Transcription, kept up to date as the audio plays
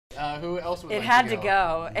Who else would It like had to to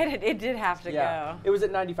go? go. It did have to go. It was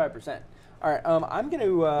at 95%. All right, I'm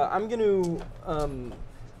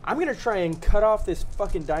gonna try and cut off this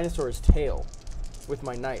fucking dinosaur's tail with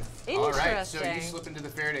my knife. All right, so you slip into the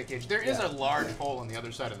Faraday cage. There is a large hole on the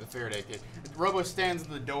other side of the Faraday cage. Robo stands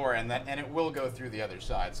in the door, and it will go through the other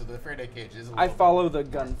side. So the Faraday cage is. I follow the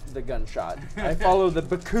gunshot. I follow the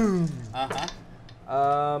Bakun.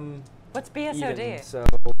 What's BSOD? Even, so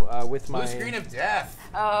with my blue screen of death.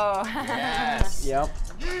 Oh. Yes. Yep.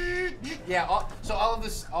 Yeah. So all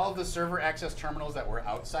of the server access terminals that were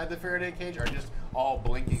outside the Faraday cage are just all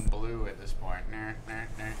blinking blue at this point.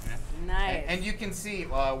 Nice. And you can see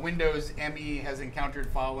Windows ME has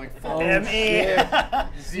encountered following. ME.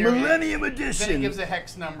 Millennium Edition. Then it gives a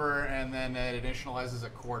hex number, and then it initializes a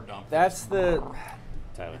core dump. That's the.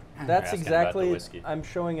 Tyler. That's exactly. I'm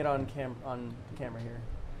showing it on camera here.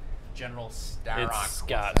 General Starrock. It's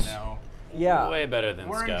Scotch. Yeah. Way better than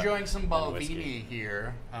We're Scotch. enjoying some Balvenie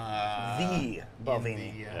here. The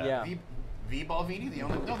Balvenie. The Balvenie? The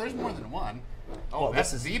only? No, there's more than one. Oh, well,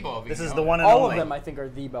 that's the Balvenie. This is the one and all only. of them, I think, are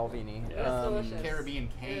the Balvenie. Yeah. Caribbean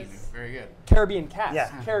cane. Very good. Caribbean cat. Yeah.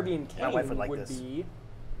 Caribbean cane My wife would like would this. be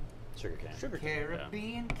Sugar cane. sugar cane.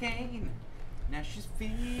 Caribbean cane. Now she's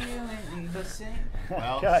feeling the same.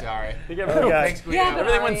 Well, God. sorry. Thanks, Guido.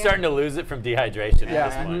 Everyone's starting to lose it from dehydration at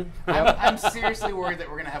this point. I'm seriously worried that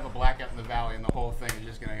we're gonna have a blackout in the valley, and the whole thing is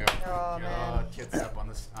just gonna go tits up on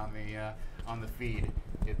the feed.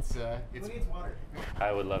 It's Who needs water?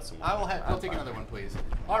 I would love some water. I'll take another one, please.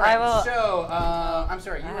 All right. So I'm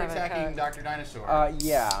sorry, you were have a attacking Coke. Dr. Dinosaur.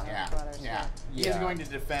 Yeah. Yeah. He is going to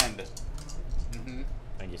defend.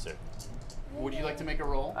 Thank you, sir. Would you like to make a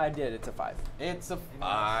roll? I did. It's a 5. It's a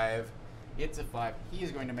 5. It's a 5. He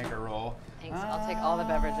is going to make a roll. Thanks. I'll take all the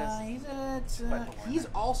beverages. He's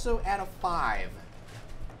also at a 5.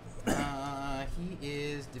 He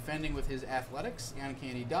is defending with his athletics,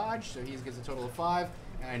 uncanny dodge, so he gets a total of 5.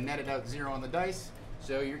 And I netted out 0 on the dice,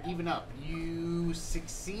 so you're even up. You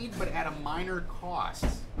succeed, but at a minor cost.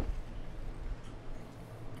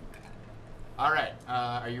 All right.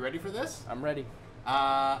 Are you ready for this? I'm ready.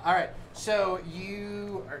 All right. So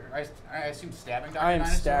you are, I assume, stabbing Dr. I am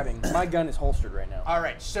Dinosaur? stabbing. My gun is holstered right now. All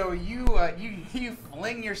right. So you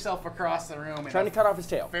fling yourself across the room, Trying to cut off his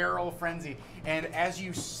tail. Feral frenzy, and as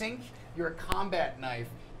you sink your combat knife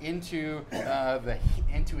into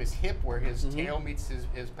into his hip where his tail meets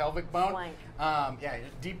his pelvic bone, Flank.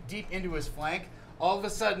 deep into his flank, all of a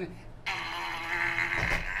sudden.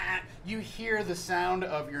 You hear the sound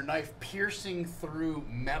of your knife piercing through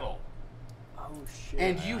metal. Oh, shit.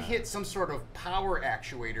 And you hit some sort of power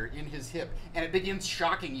actuator in his hip, and it begins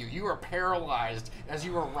shocking you. You are paralyzed as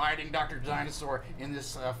you are riding Dr. Dinosaur in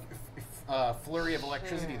this flurry of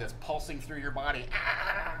electricity that's pulsing through your body.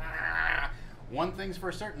 One thing's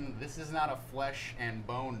for certain, this is not a flesh and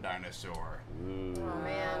bone dinosaur. Ooh. Oh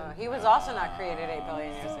man, he was also not created 8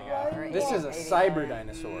 billion years ago. Or This is a 89. cyber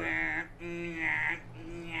dinosaur.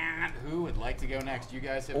 Who would like to go next? You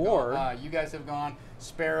guys have gone. You guys have gone.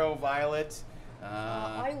 Sparrow, Violet.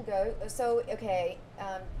 I will go. So okay,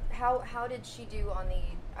 how did she do on the?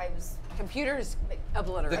 Computer's The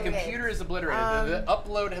obliterated. computer is obliterated. The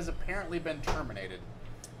upload has apparently been terminated.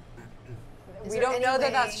 We don't know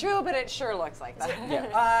that that's true, but it sure looks like that.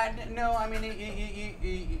 Yeah. No, I mean,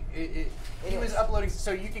 he was uploading,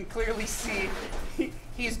 so you can clearly see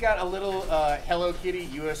he's got a little Hello Kitty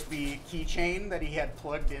USB keychain that he had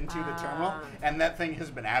plugged into the terminal, and that thing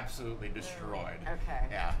has been absolutely destroyed. Okay.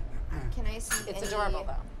 Yeah. Can I see It's any adorable,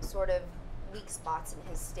 though. sort of weak spots in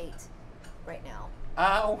his state right now?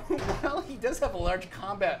 Well, he does have a large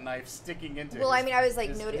combat knife sticking into Well, his, I mean, I was like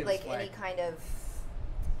his- noted his like flank. any kind of.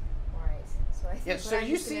 All right. So I think Yeah, what so I'm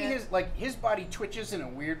you just see gonna- his body twitches in a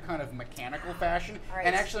weird kind of mechanical fashion, Right.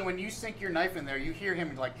 and actually when you sink your knife in there, you hear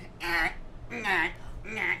him like, What I'd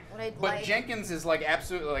but like- Jenkins is like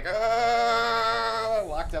absolutely like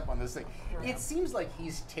locked up on this thing. It seems like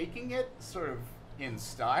he's taking it sort of in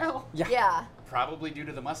style, Yeah. probably due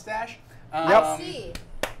to the mustache. I see.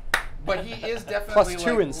 But he is definitely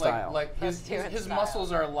 +2 in style. Like his, +2 in his style.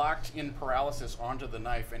 muscles are locked in paralysis onto the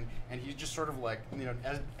knife, and he's just sort of like, you know,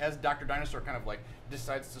 as Dr. Dinosaur kind of like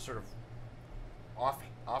decides to sort of off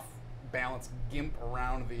balance gimp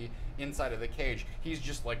around the inside of the cage, he's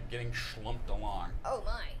just like getting schlumped along. Oh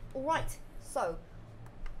my. All right. So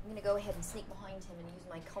I'm gonna go ahead and sneak behind him and use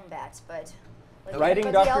my combat, but. like Riding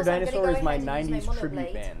everybody Dr. else, I'm gonna Dinosaur go is my ahead and use 90s my tribute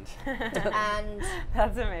monoblade band. And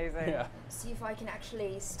That's amazing. Yeah. see if I can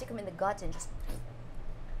actually stick him in the gut and just.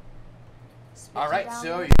 All right,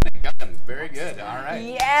 so you got him. Very good. All right.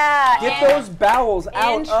 Yeah. Get those bowels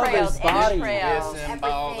out of his body.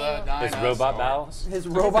 Disembowel the dinosaur. His robot bowels? His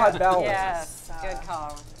robot bowels. Yes. Good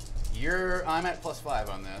call. I'm at +5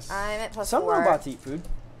 on this. I'm at +4. Some robots eat food.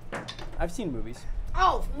 I've seen movies.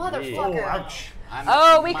 Oh, motherfucker. Oh, ouch.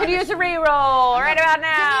 We could use a reroll right about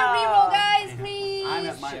now. Give me a reroll, guys, please. I'm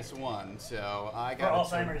at -1, so I For got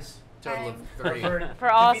Alzheimer's. total of 3. For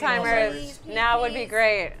Alzheimer's, now would be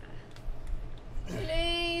great.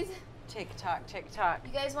 Please. Tick tock, tick tock.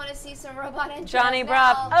 You guys want to see some robot entrails Johnny now?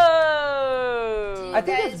 Bravo. Oh. I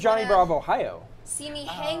think it's Johnny Bravo, Ohio. See me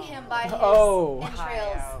hang him by his Oh.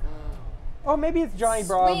 entrails. Oh, maybe it's Johnny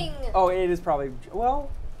Bravo. Swing. Oh, it is probably, well,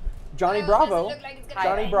 Johnny Oh, Bravo. doesn't look like it's gonna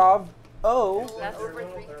Johnny bang. Bravo. Oh. That's They're a over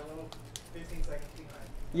little 3. 15 seconds behind.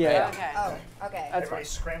 Yeah. Okay. Oh, okay. That's Everybody's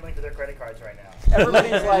scrambling for their credit cards right now.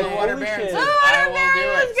 Everybody's like, Water holy Baron shit. says, Oh, I will do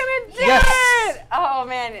Marion is it. gonna do Yes. it! Oh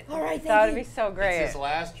man, All right, that would thank be so It's great. his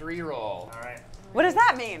last reroll. All right. What does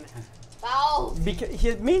that mean? Foul. Because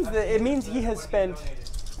it means he has spent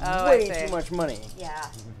Oh, way I see. too much money. Yeah.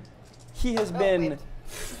 He has Oh, been wait.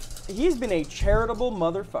 he's been a charitable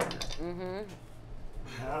motherfucker. Mm-hmm.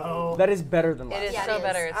 No. That is better than It last. is Yeah, so it is.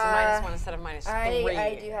 better. It's a -1 instead of -3.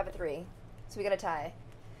 I do have a 3, so we got a tie.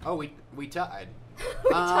 Oh, we tied. We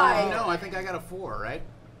tied. No, I think I got a 4, right?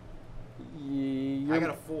 I got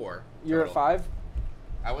a 4. You're at total. 5?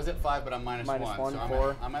 I was at 5, but I'm -1. -1, so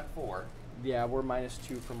 4. I'm at 4. Yeah, we're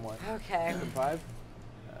 -2 from what? Okay. From 5?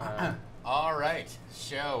 All right.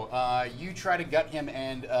 So you try to gut him,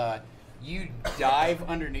 and you dive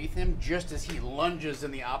underneath him just as he lunges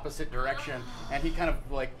in the opposite direction, and he kind of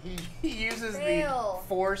like he uses Fail. the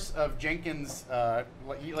force of Jenkins,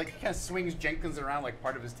 he kind of swings Jenkins around like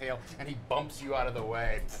part of his tail, and he bumps you out of the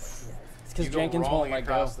way. It's because You go Jenkins won't rolling let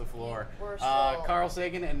go. across the floor. Worst roll. Carl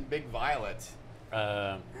Sagan and Big Violet.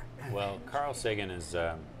 Well, Carl Sagan is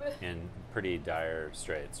in pretty dire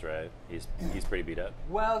straits, right? He's pretty beat up.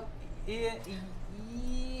 Well,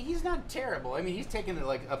 he's not terrible. I mean, he's taken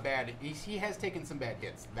like a bad. He has taken some bad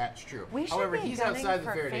hits. That's true. We should However, be he's gunning outside the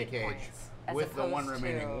for Faraday fate cage points, as with the one opposed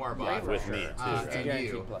remaining to- warbot. Yeah, with me, too. It's a And guaranteed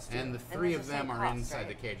you, +2. and the And three that's of the them same are cost, inside right?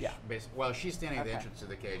 the cage. Yeah. Well, she's standing at the Okay. entrance to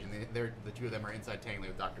the cage, and the two of them are inside tangling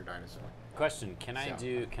with Dr. Dinosaur. Question: Can I So-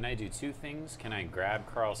 do two things? Can I grab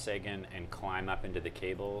Carl Sagan and climb up into the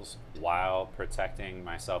cables while protecting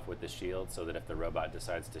myself with the shield, so that if the robot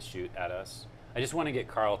decides to shoot at us, I just want to get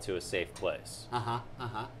Carl to a safe place Among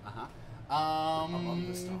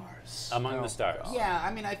the stars. among the stars. Yeah, I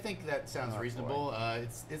mean, I think that sounds reasonable.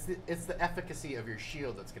 It's the efficacy of your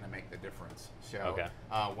shield that's going to make the difference. So, Okay.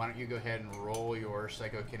 Why don't you go ahead and roll your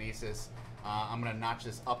psychokinesis? I'm going to notch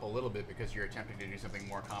this up a little bit because you're attempting to do something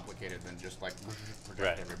more complicated than just like protect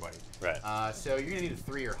Right. everybody. Right. So you're going to need a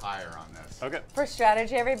 3 or higher on this. Okay. For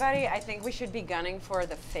strategy, everybody, I think we should be gunning for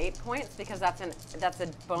the fate points because that's a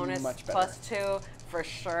bonus Much better. +2 for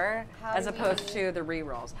sure, How as do opposed we- to the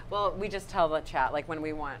rerolls. Well, we just tell the chat like when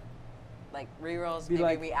we want like rerolls, Be maybe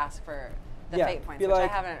like- we ask for the Yeah, fate points, be which I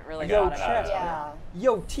like, haven't really yo, thought chat. about. Yeah.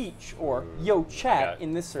 Yo, teach, or yo, chat got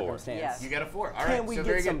in this 4. circumstance. Yes. You got a 4. All Can right. we so get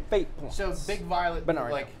very some good. fate points? So Big Violet But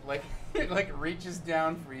not right like reaches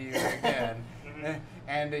down for you again,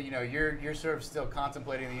 and you're sort of still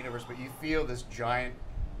contemplating the universe, but you feel this giant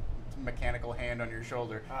mechanical hand on your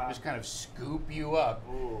shoulder just kind of scoop you up,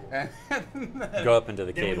 Ooh. and Go up into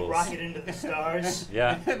the Then we cables. rocket into the stars.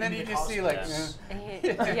 Yeah. and then you just see like. Yes.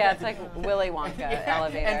 Yeah, it's like Willy Wonka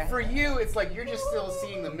elevator. And for you, it's like you're just still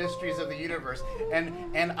seeing the mysteries of the universe, and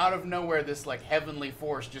out of nowhere, this like heavenly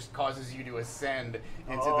force just causes you to ascend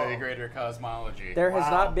into the greater cosmology. There has Wow.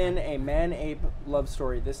 not been a man-ape love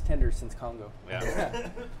story this tender since Congo. Yeah.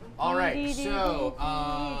 All right, so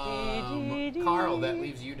Carl, that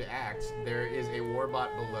leaves you to act. There is a warbot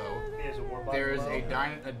below. There's a warbot There is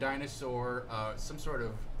below. a dinosaur, some sort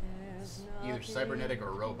of either cybernetic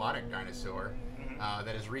or robotic dinosaur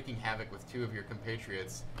that is wreaking havoc with 2 of your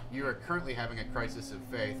compatriots. You are currently having a crisis of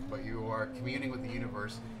faith, but you are communing with the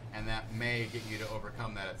universe, and that may get you to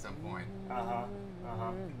overcome that at some point.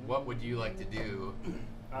 What would you like to do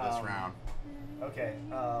this round? Okay.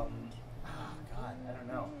 Oh God, I don't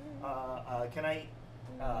know. Can I?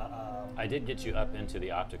 I did get you up into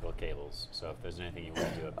the optical cables, so if there's anything you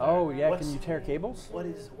want to do up there. Oh yeah, What's- can you tear cables? What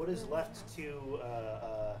is left to?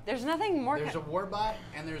 There's nothing more. There's a warbot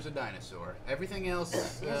and there's a dinosaur. Everything else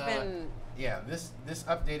has been. Yeah, this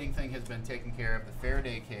updating thing has been taken care of. The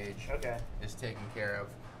Faraday cage Okay. is taken care of.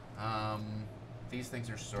 These things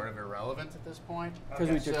are sort of irrelevant at this point. Because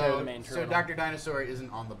we took care of the main So terminal. Dr. Dinosaur isn't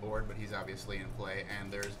on the board, but he's obviously in play,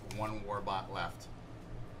 and there's 1 warbot left.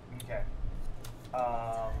 Okay.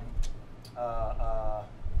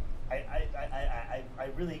 I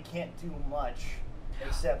really can't do much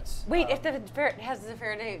except. Wait, if has the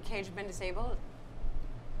Faraday cage been disabled?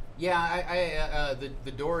 Yeah,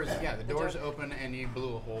 the doors. Yeah, the doors open and you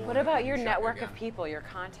blew a hole. What about your network of people, your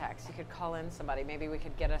contacts? You could call in somebody. Maybe we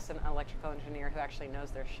could get us an electrical engineer who actually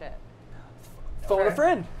knows their shit. Phone a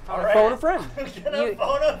friend. All right. Phone a friend. Gonna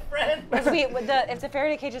phone a friend. If the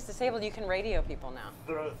Faraday cage is disabled, you can radio people now.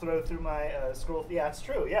 Throw through my scroll. Yeah, it's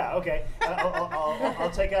true. Yeah, okay. I'll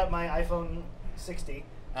take out my iPhone 60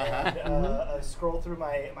 and scroll through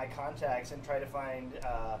my contacts and try to find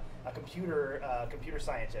a computer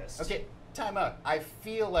scientist. Okay, time out. I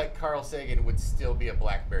feel like Carl Sagan would still be a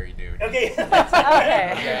BlackBerry dude. Okay.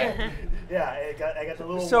 Okay. Yeah, I got the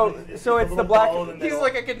little. So it's the black. He's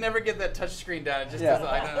like, I could never get that touch screen down. It just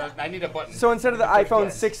doesn't, I need a button. So instead of the iPhone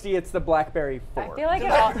 60, it's the BlackBerry 4. I feel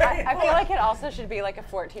like it also should be like a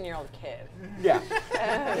 14-year-old kid. Yeah.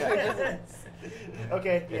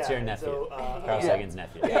 Okay. It's your nephew. So, Carl Sagan's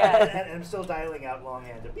nephew. Yeah. and I'm still dialing out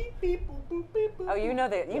longhand. Beep beep boop boop beep boop. Oh, you know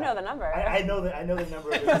the number. I know the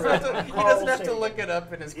number of He doesn't have to look it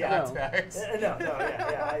up in his contacts.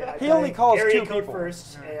 I He only calls area two code people.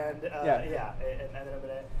 first, and then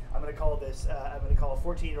I'm gonna call this. I'm gonna call a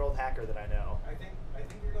 14-year-old hacker that I know. I think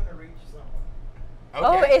you're gonna reach someone.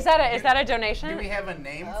 Oh, is that a donation? Do we have a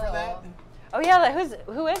name for that? Oh yeah,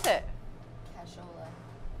 who is it?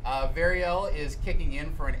 Variel is kicking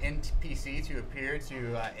in for an NPC to appear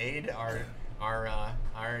to aid our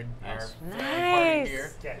Nice. party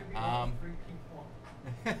here. Okay.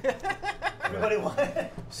 Everybody Everybody want?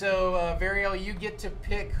 So Variel, you get to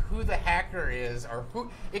pick who the hacker is, or who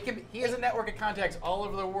it can be. He has a network of contacts all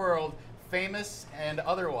over the world, famous and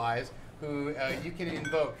otherwise, who you can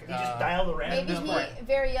invoke. He just dialed the random Maybe number.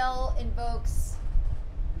 Variel invokes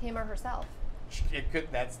him or herself. It could.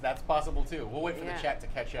 That's possible too. We'll wait for the Yeah. chat to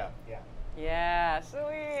catch up. Yeah. Yeah,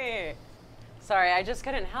 sweet. Sorry, I just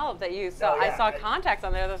couldn't help that you saw. No, yeah, I saw contacts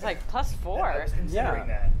on there that was like I +4. was considering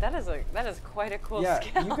Yeah. That is quite a cool Yeah,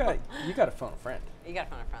 skill. you got to phone a friend. You gotta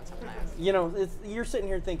phone a friend sometimes. You know, you're sitting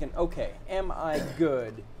here thinking, okay, am I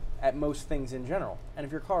good at most things in general? And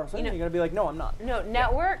if you're Carl Sagan, know- you're gonna be like, no, I'm not. No,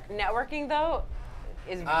 networking though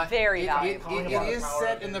is very valuable. It is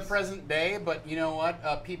set in the present day, but you know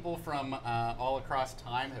what? People from all across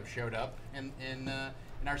time have showed up in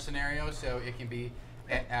our scenario, so it can be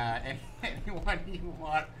anyone you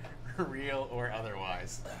want, real or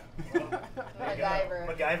otherwise.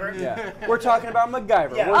 MacGyver. Yeah, we're talking about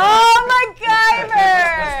MacGyver. Yeah. Oh,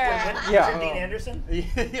 MacGyver! Yeah. Richard Dean Anderson?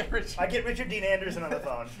 Yeah, Richard. I get Richard Dean Anderson on the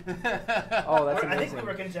phone. Oh, that's I think amazing. we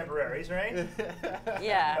were contemporaries, right?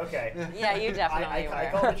 Yeah. Okay. Yeah, you definitely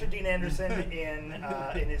I were. call Richard Dean Anderson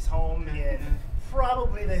in his home in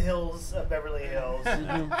probably the hills of Beverly Hills.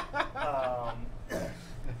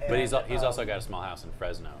 But he's also got a small house in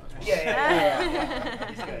Fresno as well. Yeah.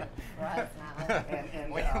 He's good.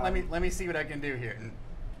 And, Wait, let me see what I can do here.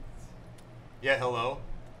 Yeah, hello.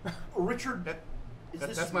 Richard. Is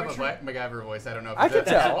this That's my Richard? MacGyver voice. I don't know if I could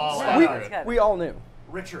that's tell. all Yeah, that's good. We all knew.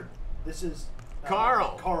 Richard. This is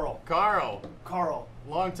Carl. Carl.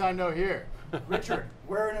 Long time no hear. Richard,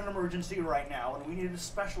 we're in an emergency right now, and we need a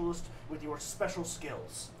specialist with your special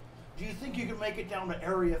skills. Do you think you can make it down to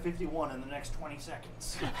Area 51 in the next 20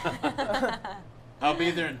 seconds? I'll be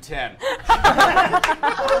there in 10.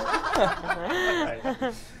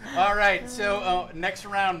 All right, so next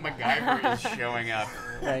round, MacGyver is showing up.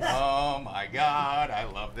 Nice. Oh my God, I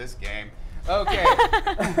love this game. Okay.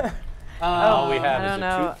 All we have I is don't a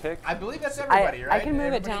know. toothpick. I believe that's everybody, right? I can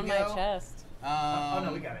move it Everybody down go? my chest. Oh,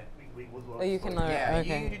 no, we got it. Oh, you can lower it. Yeah,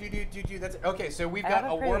 Okay. you, that's okay. So we've I got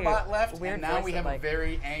have a a pretty Warbot left, weird and now voice we that, have a like,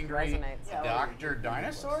 very angry resonates. Dr.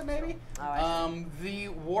 Dinosaur, maybe. Oh, I The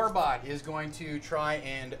Warbot is going to try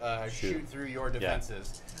and shoot through your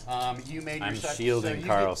defenses. You made your I'm so shielding you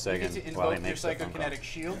Carl get Sagan to while he invoke your makes the phone call. psychokinetic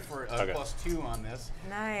shield for Okay. +2 on this.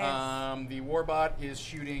 Nice. The Warbot is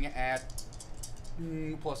shooting at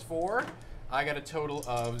 +4. I got a total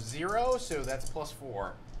of 0, so that's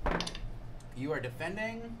 +4. You are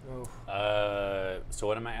defending. Oof. So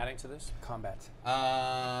what am I adding to this? Combat.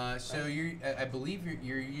 So you, I believe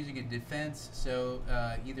you're using a defense. So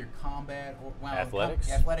either combat or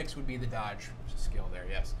Athletics? Athletics would be the dodge skill there.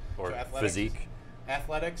 Yes. Or So athletics, physique?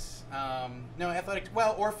 Athletics. No, athletics.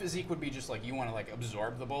 Well, or physique would be just like you want to like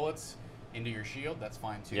absorb the bullets into your shield. That's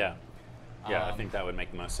fine too. Yeah. Yeah, I Um, think that would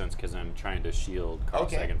make the most sense because I'm trying to shield Carl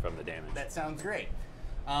Okay. Sagan from the damage. That sounds great.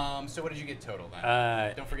 So what did you get total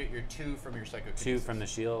then? Don't forget your 2 from your psychokinesis. 2 from the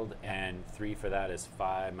shield, and 3 for that is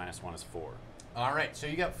 5, minus 1 is 4. All right, so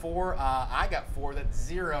you got 4. I got 4. That's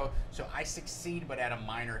 0. So I succeed, but at a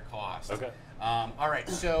minor cost. Okay. All right,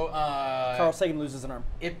 so Carl Sagan loses an arm.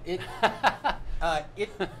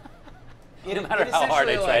 No matter how hard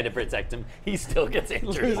I try to protect him, he still gets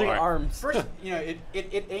injured Losing more. arms. First,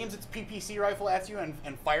 it aims its PPC rifle at you and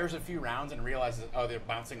fires a few rounds and realizes, oh, they're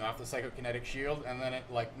bouncing off the psychokinetic shield, and then it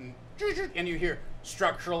and you hear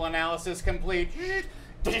structural analysis complete.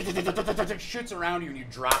 Shoots around you and you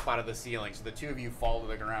drop out of the ceiling. So the 2 of you fall to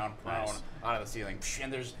the ground, prone out of the ceiling.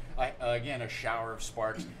 And there's again a shower of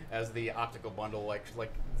sparks as the optical bundle like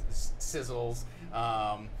sizzles.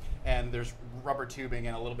 And there's rubber tubing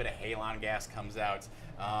and a little bit of halon gas comes out.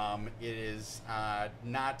 It is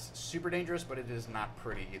not super dangerous, but it is not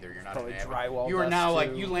pretty either. You're not Probably an drywall You are dust, now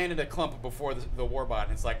too. you landed a clump before the warbot,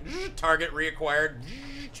 and it's like target reacquired.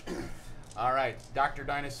 All right, Dr.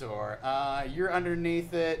 Dinosaur, you're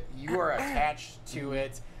underneath it. You are attached to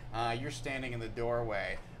it. You're standing in the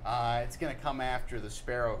doorway. It's going to come after the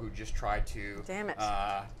Sparrow who just tried to Damn it.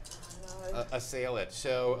 assail it.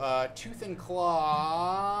 So, Tooth and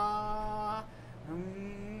Claw.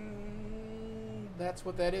 That's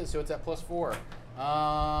what that is. So it's at +4.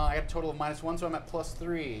 I got a total of -1, so I'm at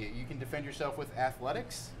 +3. You can defend yourself with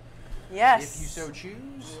athletics Yes. if you so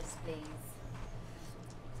choose. Yes, please.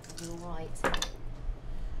 Right.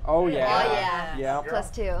 Oh yeah. Oh yeah. Yeah.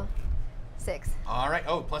 +2. 6. All right.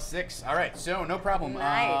 Oh, +6. All right. So no problem.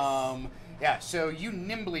 Nice. Yeah. So you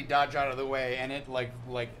nimbly dodge out of the way, and it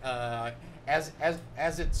as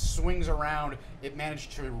it swings around, it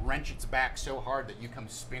managed to wrench its back so hard that you come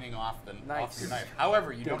spinning off off your knife.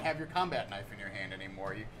 However, you don't have your combat knife in your hand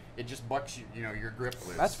anymore. It just bucks your grip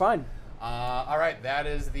loose. That's fine. All right. That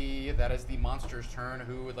is the monster's turn.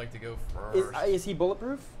 Who would like to go first? Is he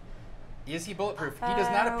bulletproof? Is he bulletproof? He does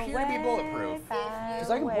not appear to be bulletproof.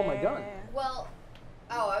 Because I can pull my gun. Well,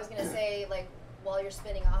 I was gonna say while you're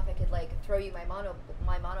spinning off, I could throw you my mono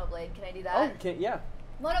blade. Can I do that? Oh, okay, yeah.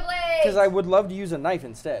 Mono blade. Because I would love to use a knife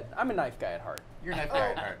instead. I'm a knife guy at heart. You're a knife guy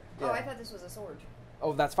at heart. Oh, Yeah. I thought this was a sword.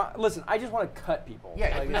 Oh, that's fine. Listen, I just want to cut people.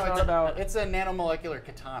 Yeah, Like, no, it's not about. it's a nanomolecular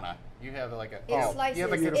katana. You have It Oh, slices. you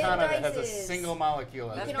have a It katana that has a dices. single molecule.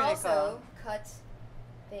 You That's can pretty also cool. cut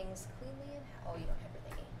things cleanly. Oh, you don't have your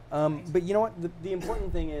thingy. But you know what? The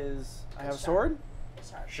important thing is I have a sword.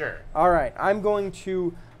 It's hard. Sure. All right, I'm gonna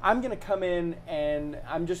come in and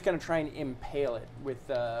I'm just gonna try and impale it with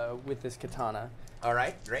this katana. All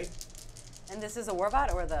right. Great. And this is a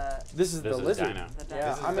warbot or the? This is This the is lizard. Dino. The Yeah,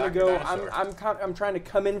 This is I'm gonna Dr. go. Dinosaur. I'm trying to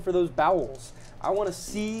come in for those bowels. I want to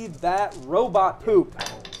see that robot poop.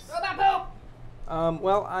 Robot poop.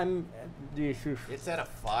 Well, I'm. It's at a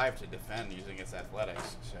 5 to defend using its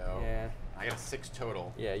athletics. So Yeah. I got a 6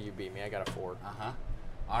 total. Yeah, you beat me. I got a 4.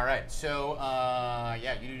 All right. So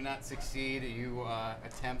yeah, you do not succeed. You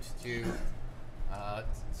attempt to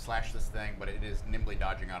slash this thing, but it is nimbly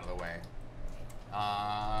dodging out of the way.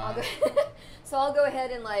 So I'll go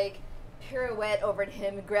ahead and pirouette over to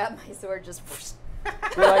him and grab my sword. Just.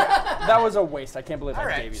 You're like, that was a waste. I can't believe All I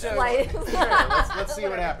right, gave you so that. sure, let's see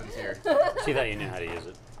what happens here. See that you knew how to use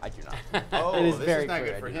it. I do not. Oh, It is this very is not clear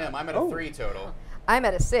good I for do him. not. I'm at a Oh. 3 total. I'm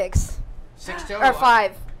at a 6 6 total. or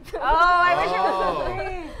 5. Oh, I wish it was Oh. a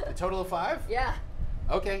 3. A total of 5? Yeah.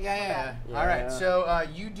 Okay, yeah. Yeah. All right, so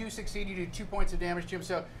you do succeed. You do 2 points of damage to him.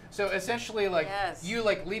 So essentially, Yes. you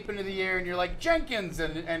leap into the air and you're like Jenkins,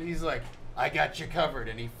 and he's like, I got you covered,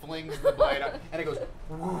 and he flings the blade out, and it goes,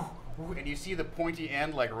 woo, woo, and you see the pointy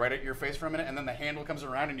end right at your face for a minute, and then the handle comes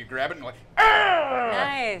around and you grab it and you're like, ah!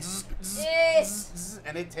 Nice. Yes.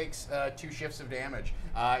 And it takes 2 shifts of damage.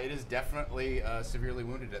 It is definitely severely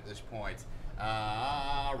wounded at this point.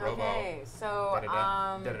 Robo. Okay, so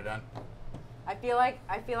Da-da-dun. I feel like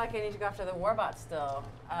I need to go after the warbot still,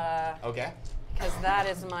 Okay. because that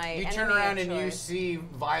is my. You enemy turn around of and you choice. see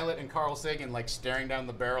Violet and Carl Sagan staring down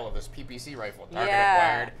the barrel of this PPC rifle. Target Yeah.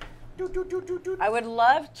 acquired. Doot, doot, doot, doot, doot. I would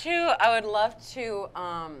love to.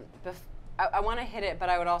 I want to hit it, but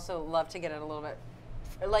I would also love to get it a little bit,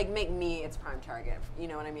 make me its prime target. You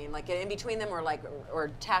know what I mean? Like get in between them, or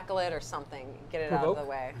tackle it or something. Get it out of the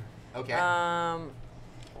way. Okay.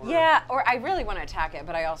 Yeah, or I really want to attack it,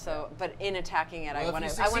 but in attacking it, Well, I want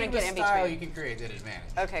if to. you I want to succeed get with in style, between. you can create that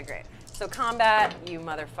advantage. Okay, great. So combat, you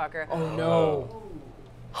motherfucker. Oh no.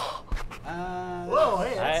 Whoa,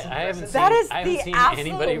 hey, that's I haven't seen, That is I haven't the seen absolute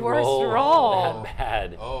anybody worst roll roll. that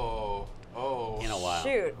bad Oh. in a while.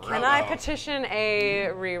 Shoot, can I Robo. petition a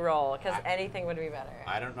re-roll? Because anything would be better.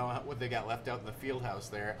 I don't know what they got left out in the field house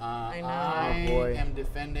there. I know. I Oh, boy. am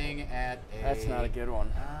defending at a. That's not a good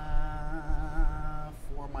one.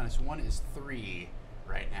 4 4 minus 1 is 3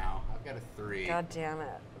 right now. I've got a 3. God damn it.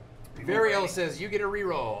 Variel says you get a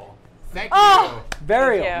reroll. Thank Oh! you.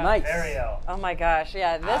 Variel, Thank you. nice. Variel. Oh my gosh,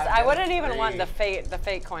 yeah. This I've I got wouldn't a even want 3. the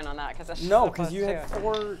fate coin on that because it's No, because because you had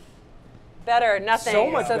 4. better, nothing.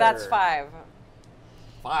 So much that's better. 5.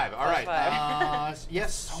 5. All right. That's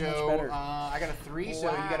Yes. So So, much better. I got a 3.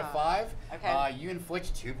 So you got a Wow. 5. Okay. You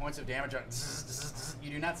inflict 2 points of damage on.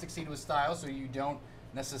 You do not succeed with style, so you don't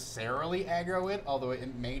necessarily aggro it. Although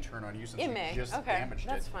it may turn on you since It you may. just Okay, damaged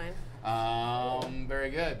that's it. fine. Very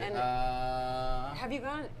good. And have you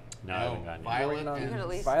gone? No, I haven't gone yet. Violet Working on and at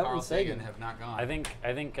least- Violet Carl and Sagan. have not gone. I think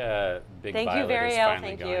Big Thank you, Violet is Variel, finally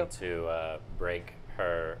thank going you. to break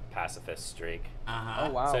her pacifist streak. Uh-huh.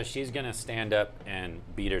 Oh, wow. So she's gonna stand up and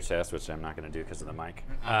beat her chest, which I'm not gonna do because of the mic,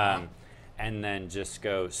 Uh-huh. and then just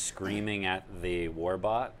go screaming at the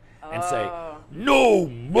warbot and say, Oh. "No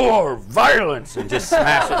more violence!" and just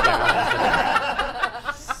smash it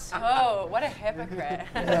down. So, what a hypocrite.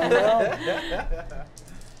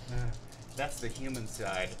 That's the human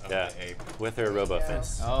side of Yeah, the ape. with her robo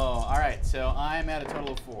fist. Oh, all right. So I'm at a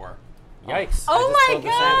total of 4. Yikes! Oh I just my pulled the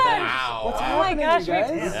same thing. Wow. What's Oh my happening, gosh, you we-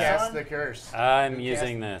 guys? Yeah. Cast the curse. I'm Who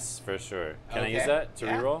using cast- this for sure. Can I Okay. use that to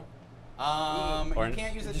Yeah. reroll? You Or-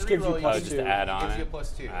 can't use it Just to gives you reroll. plus just two. to add It on gives you it? a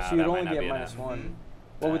plus 2. Ah. So you'd that might only not be be at minus enough. 1.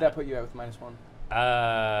 What would that put you at with minus 1?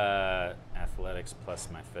 Athletics plus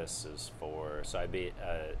my fists is 4, so I'd be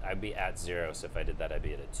at 0. So if I did that, I'd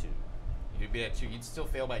be at a 2. You'd be at 2. You'd still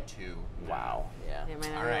fail by 2. Wow. Yeah. It might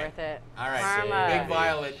not All be right. worth it. All right, Karma. Big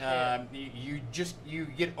Violet, you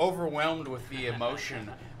get overwhelmed with the emotion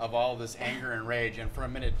of all this anger and rage, and for a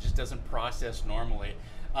minute it just doesn't process normally.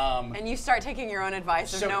 And you start taking your own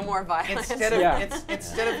advice of no more violence. Instead of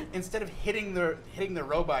Yeah. instead of hitting the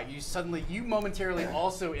robot, you momentarily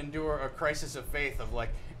also endure a crisis of faith of like,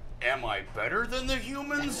 am I better than the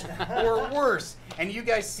humans or worse? And you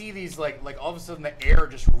guys see these like all of a sudden the air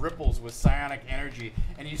just ripples with psionic energy,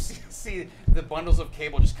 and you see the bundles of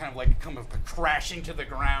cable just kind of like come crashing to the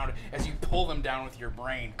ground as you pull them down with your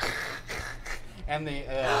brain. And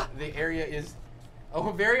the area is. Oh,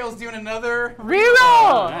 Variel's doing another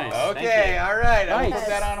Reroll! Nice. Okay, Thank you. all right. I'll Nice. put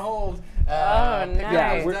that on hold. Pick nice. up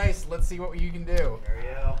Yeah, those we're- dice. Let's see what you can do.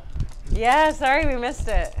 Variel. Yeah, sorry we missed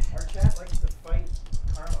it. Our chat likes to fight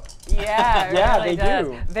karma. Yeah, it Yeah, really they does.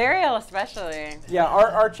 do. Variel especially. Yeah,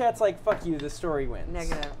 our chat's like, fuck you, the story wins.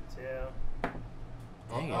 Negative. 2.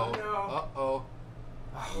 Dang it. Uh-oh. no. Uh-oh.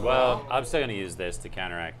 Well, I'm still gonna use this to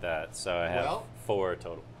counteract that, so I have Well- 4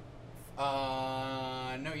 total.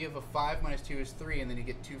 No, you have a 5 minus 2 is 3, and then you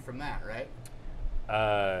get 2 from that, right?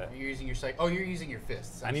 You're using your psych. Oh, you're using your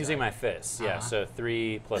fists. I'm using my fists, yeah. Uh-huh. So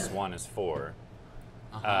 3 plus 1 is 4.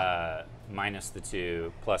 Minus the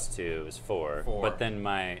 2 plus 2 is 4. 4. But then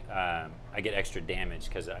my I get extra damage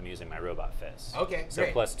because I'm using my robot fist. Okay, So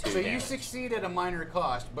great. plus 2 So damage. you succeed at a minor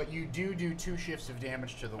cost, but you do 2 shifts of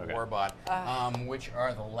damage to the Okay. warbot, which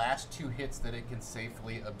are the last 2 hits that it can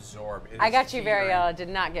safely absorb. It I is got you, teetering. Variel. It did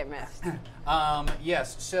not get missed.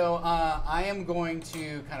 Yes, so I am going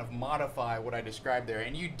to kind of modify what I described there,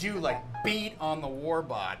 and you do like beat on the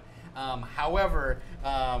warbot. However,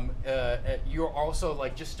 you're also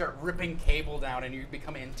like just start ripping cable down, and you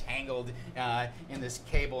become entangled in this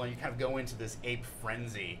cable, and you kind of go into this ape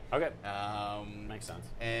frenzy. Okay. Makes sense.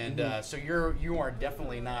 And so you are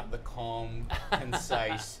definitely not the calm,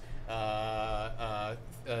 concise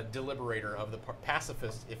deliberator of the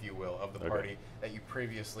pacifist, if you will, of the Okay. party that you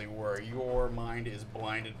previously were. Your mind is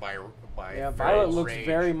blinded by Yeah, feral Violet looks rage.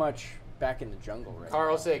 very much back in the jungle right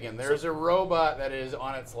Carl now. Sagan, there's a robot that is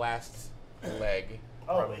on its last leg,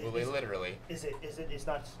 Oh, probably literally. It's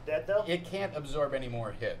not dead though? It can't absorb any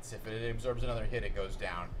more hits. If it absorbs another hit, it goes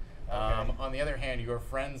down. Okay. On the other hand, your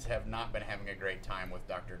friends have not been having a great time with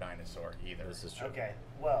Dr. Dinosaur either. This is true. Okay,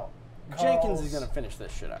 well. Jenkins Carl's- is going to finish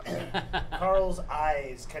this shit out. Carl's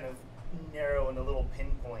eyes kind of narrow into little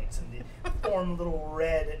pinpoints, and they form little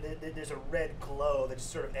red. There's a red glow that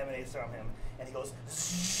just sort of emanates from him, and he goes,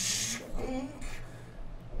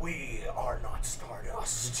 "We are not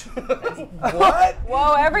Stardust." What?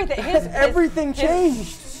 Whoa, everything. Everything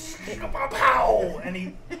changed. Pow! And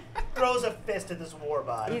he throws a fist at this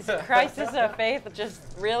warbot. His crisis of faith just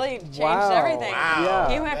really changed Wow. everything. Wow. Yeah.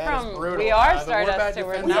 He went That is from brutal. we are The Stardust Warbot to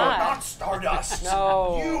we're defends- We are not. not Stardust.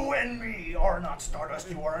 No. You and me are not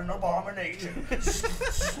Stardust. You are an abomination.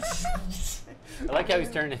 I like how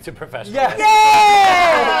he's turned into professional. Yeah.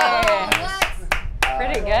 Yay!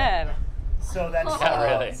 Pretty good. So that's Yeah,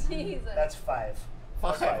 really. Jesus. That's 5.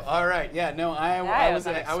 5. All right. Yeah. No, I was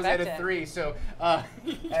at a 3. So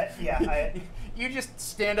yeah, you just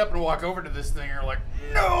stand up and walk over to this thing, and you're like,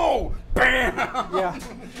 no, bam. Yeah.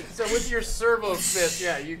 So with your servo fist,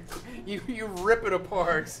 yeah, you rip it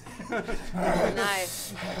apart.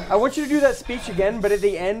 Nice. I want you to do that speech again, but at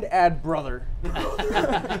the end, add brother.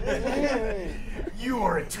 You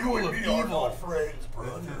are a tool of evil. friends,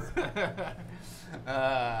 brother.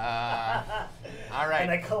 All right.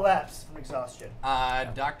 And I collapse from exhaustion.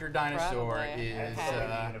 Dr. Dinosaur Probably.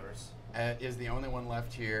 is the only one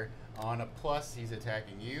left here. On a plus, he's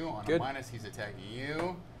attacking you. On Good. a minus, he's attacking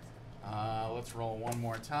you. Let's roll one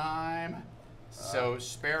more time. So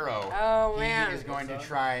Sparrow, Oh, he man. is going to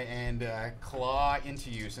try and claw into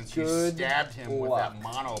you since you Good stabbed him with luck. that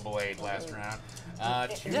mono blade last round.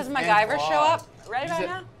 Does Tooth and MacGyver claw. show up right He's about at-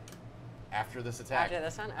 now? After this attack. After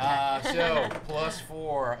this one? Okay. So plus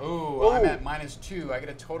 4. Ooh, I'm at -2. I get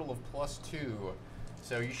a total of +2.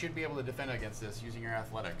 So you should be able to defend against this using your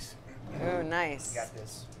athletics. Ooh, nice. Got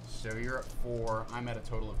this. So you're at 4. I'm at a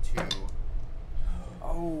total of 2.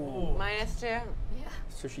 Oh. -2. Yeah.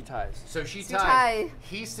 So she ties. So she So tied. tie.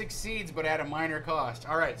 He succeeds, but at a minor cost.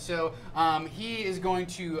 All right. So he is going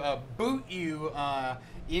to boot you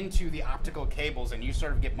into the optical cables, and you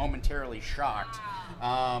sort of get momentarily shocked.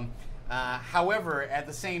 However, at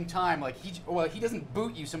the same time, like he doesn't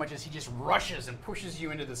boot you so much as he just rushes and pushes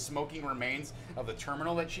you into the smoking remains of the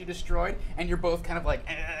terminal that she destroyed, and you're both kind of like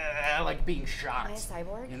being shocked. Am I a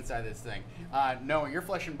cyborg? Inside this thing. No, you're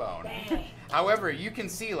flesh and bone. However, you can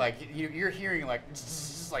see like you're hearing like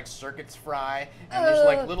like circuits fry, and there's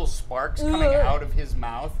like little sparks coming out of his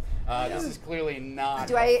mouth. This is clearly not.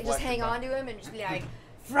 Do a I just flesh hang and bone. on to him and just be like,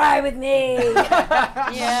 fry with me?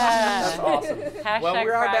 Yeah. That's awesome. Well, Hashtag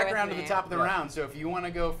we are fry back with around to me. the top of the round, so if you want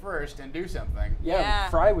to go first and do something. Yeah, Yeah.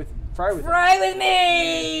 fry with Fry with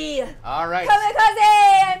me! All right.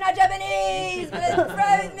 Kamikaze! I'm not Japanese, but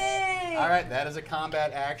fry with me! All right, that is a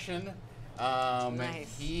combat action.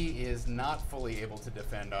 Nice. He is not fully able to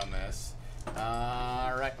defend on this.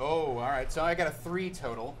 All right. Oh, all right. So I got a 3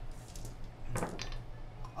 total.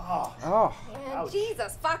 Oh. Oh. Man, Ouch.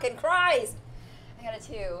 Jesus fucking Christ! I got a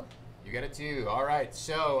 2. You got a 2. All right.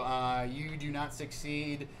 So you do not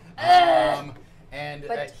succeed. And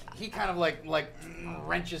But- he kind of like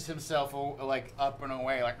wrenches himself like up and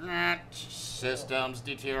away, like systems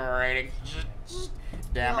deteriorating,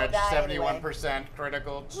 damage die 71%,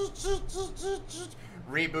 critical,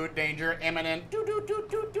 reboot danger imminent.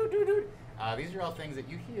 These are all things that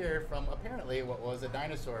you hear from apparently what was a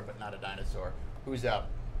dinosaur, but not a dinosaur. Who's up?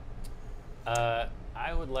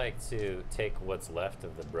 I would like to take what's left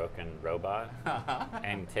of the broken robot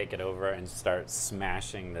and take it over and start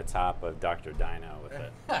smashing the top of Dr. Dino with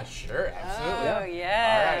it. Sure, absolutely. Oh, All right,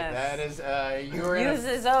 yes. that is you're in Use a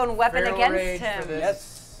his own weapon feral against rage him. for this. Yes.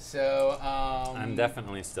 So I'm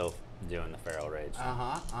definitely still doing the feral rage.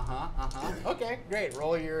 Okay, great.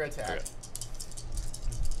 Roll your attack.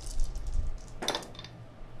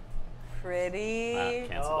 Pretty.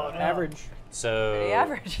 Cancel Oh, that. no. Average. So Pretty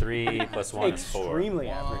average. 3 plus 1 is 4. Extremely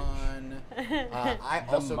average. I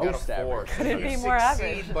also got a most 4. average. So Could it you be more succeed,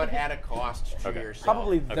 average? but at a cost to Okay. yourself.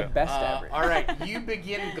 Probably the Okay. best average. All right, you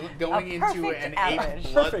begin going A into perfect an average.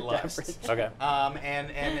 ape Perfect bloodlust. average. Okay.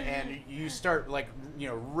 And you start like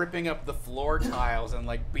ripping up the floor tiles and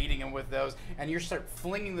like beating them with those, and you start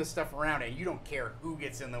flinging this stuff around, and you don't care who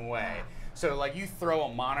gets in the way. So like you throw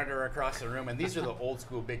a monitor across the room, and these are the old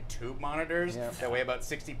school big tube monitors Yep. that weigh about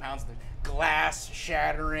 60 pounds. Glass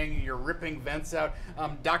shattering, you're ripping vents out.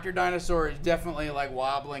 Dr. Dinosaur is definitely like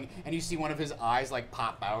wobbling, and you see one of his eyes like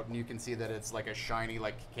pop out, and you can see that it's like a shiny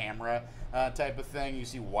like camera type of thing. You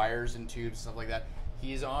see wires and tubes, stuff like that.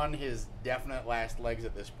 He's on his definite last legs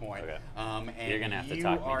at this point. Okay. And You're gonna have to you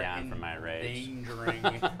talk me are down from my rage. endangering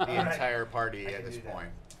the entire party I at can this do that. point.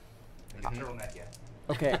 Turtleneck yet.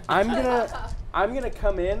 Okay, I'm gonna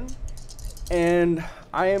come in, and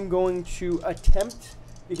I am going to attempt,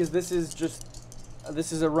 because this is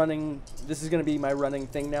gonna be my running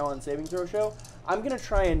thing now on Saving Throw Show. I'm gonna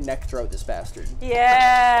try and neck throat this bastard.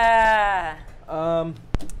 Yeah.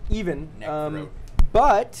 Even. Neck throat.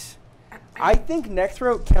 But I think neck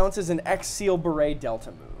throat counts as an X-Seal Beret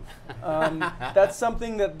Delta move. That's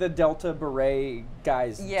something that the Delta Beret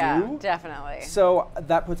guys Yeah, do. definitely. So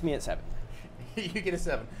that puts me at 7. You get a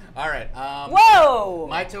 7. All right. Whoa!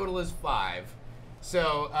 My total is 5.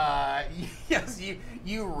 So yes,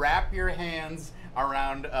 you wrap your hands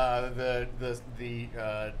around the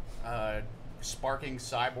sparking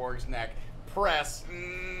cyborg's neck, press,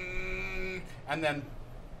 and then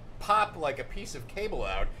pop like a piece of cable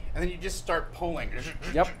out, and then you just start pulling.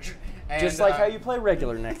 Yep. And, Just like how you play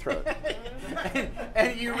regular neck throat.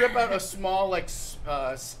 and you rip out a small, like,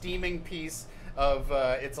 steaming piece of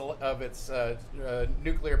its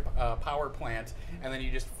nuclear power plant, and then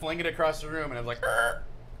you just fling it across the room, and it's like,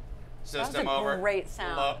 system That was a over. great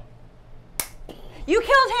sound. You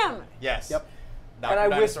killed him! Yes. Yep. Dr. And I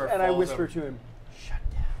Dinosaur whisper falls to him, Shut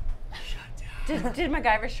down. Shut down. Did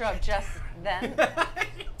MacGyver show up just then?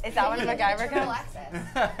 Is that when MacGyver Internal comes?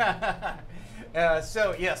 access.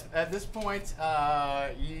 So yes, at this point,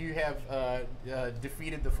 you have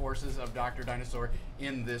defeated the forces of Dr. Dinosaur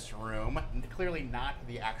in this room. Clearly not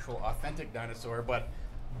the actual authentic dinosaur, but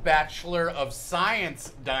Bachelor of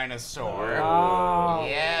Science Dinosaur. Oh.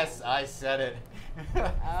 Yes, I said it.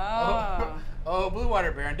 Oh. Oh, Blue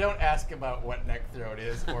Water Baron, don't ask about what neck throat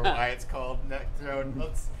is or why it's called neck throat.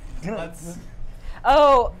 Let's.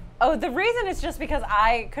 Oh, the reason is just because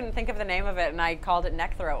I couldn't think of the name of it and I called it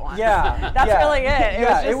neck throat once. Yeah. That's yeah. really it.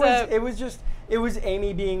 It was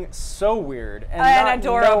Amy being so weird and And not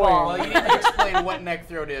adorable. knowing- Well, you need to explain what neck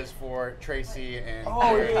throat is for Traycee and Oh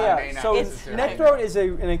Kjack. May yeah. not So necessarily neck throat is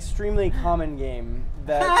an extremely common game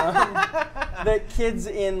that that kids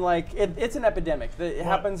in it's an epidemic that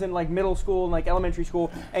happens in like middle school and like elementary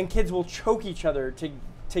school, and kids will choke each other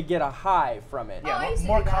to get a high from it. I Yeah, used to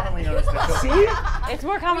more do that. commonly known as the choking. See? It's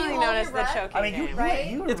more commonly hold known your as the breath? choking I mean, game. Right?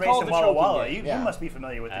 you It's raised called in the Walla choking Walla. game, You yeah. must be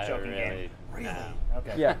familiar with the choking game. Really?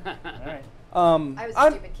 Okay. Yeah. All right. I was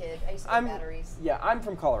a stupid kid. I used to I'm- get batteries. Yeah, I'm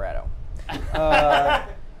from Colorado.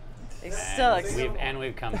 They still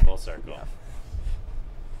We've come full circle.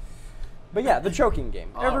 But yeah, the choking game.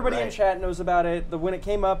 All Everybody in right. chat knows about it. When it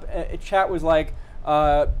came up, chat was like,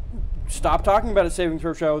 stop talking about a saving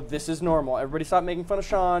throw show. This is normal. Everybody stop making fun of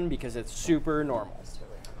Shawn because it's super normal.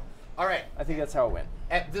 All right. I think that's how it went.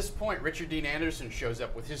 At this point, Richard Dean Anderson shows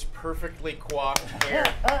up with his perfectly coiffed hair.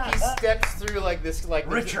 He steps through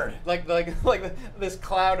Richard. This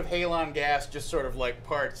cloud of halon gas just sort of like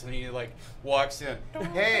parts, and he like walks in.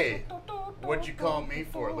 Hey, what'd you call me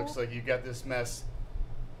for? It looks like you got this mess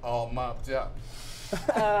all mopped up.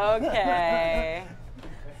 Okay.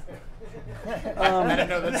 I don't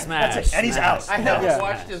know that's Smash. And he's out. I haven't Yeah.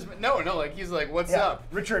 watched his. No, like he's like, what's Yeah. up?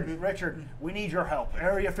 Richard, we need your help.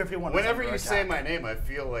 Area 51 is Whenever under you say attack. my name, I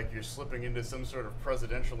feel like you're slipping into some sort of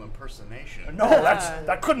presidential impersonation. No,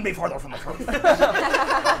 that couldn't be farther from the truth.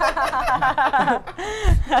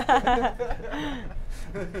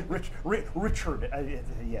 Richard,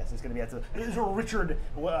 yes, it's going to be at the. Richard,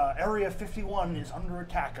 Area 51 is under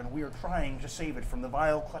attack, and we are trying to save it from the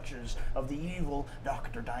vile clutches of the evil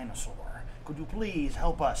Dr. Dinosaur. Could you please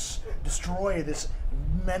help us destroy this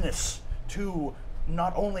menace to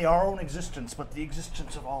not only our own existence, but the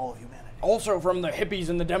existence of all of humanity? Also from the hippies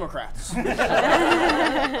and the Democrats.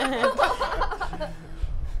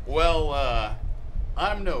 Well,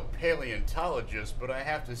 I'm no paleontologist, but I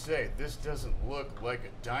have to say, this doesn't look like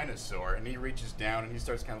a dinosaur. And he reaches down and he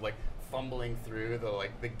starts kind of like fumbling through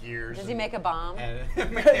the gears. Does he make a bomb? Yeah,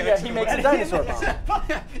 he makes a dinosaur bomb.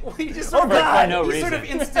 Well, he just Oh, sort of, God. For no he sort of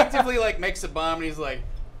reason. instinctively like makes a bomb, and he's like,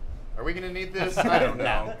 "Are we gonna need this? I don't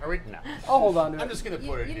know. Are we? No. I'll hold on to it. I'm just gonna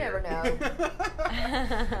put it You here." never know.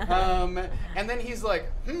 And then he's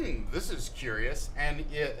like, this is curious. And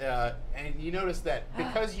you notice that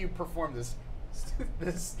because you perform this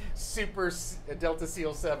super Delta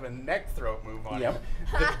Seal 7 neck throat move on him,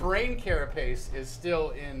 the brain carapace is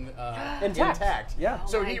still intact. Yeah.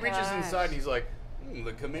 So Oh he my reaches gosh. inside and he's like,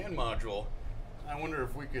 the command module. I wonder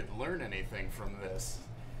if we could learn anything from this.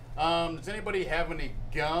 Does anybody have any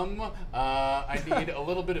gum? I need a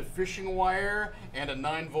little bit of fishing wire and a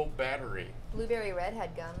 9-volt battery. Blueberry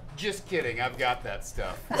Redhead gum. Just kidding, I've got that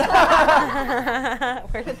stuff. Where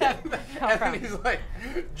did that come And from? then he's like,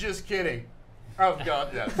 just kidding. I've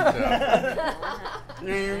got that stuff.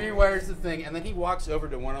 And he wires the thing, and then he walks over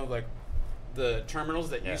to one of the terminals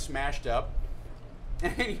that you smashed up,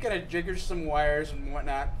 and he kind of jiggers some wires and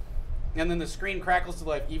whatnot, and then the screen crackles to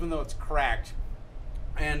life, even though it's cracked.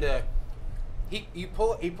 And he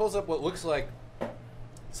pulls up what looks like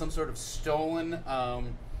some sort of stolen.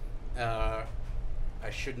 I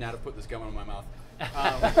should not have put this gum in my mouth.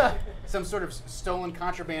 Some sort of stolen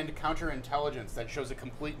contraband counterintelligence that shows a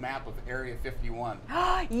complete map of Area 51.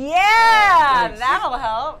 Yeah, that'll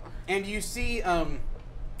help. And you see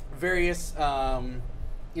various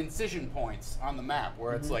incision points on the map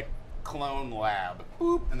where it's like clone lab,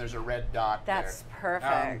 boop, and there's a red dot That's there.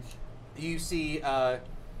 perfect. You see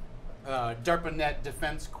DARPANet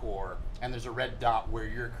Defense Corps, and there's a red dot where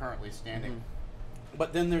you're currently standing.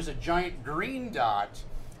 But then there's a giant green dot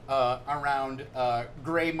around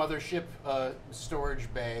gray mothership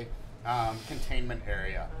storage bay containment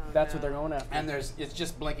area. That's what they're going after. And it's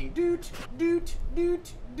just blinking, doot, doot,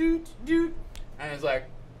 doot, doot, doot. And it's like,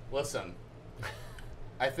 listen,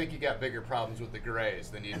 I think you got bigger problems with the Greys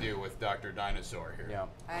than you do with Dr. Dinosaur here. Yeah.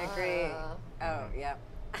 I agree. Oh, yeah.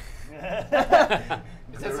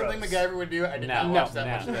 Is that something MacGyver would do? I did not watch that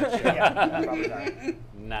much of that shit. Yeah, probably not.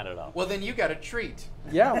 Not at all. Well, then you got a treat.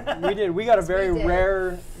 Yeah, we did. We got a very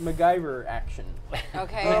rare MacGyver action.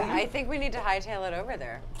 Okay, I think we need to hightail it over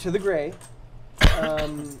there. To the Grey.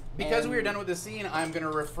 Because we are done with the scene, I'm going to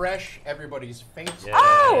refresh everybody's fates. Yeah.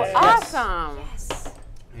 Oh, Yes. awesome.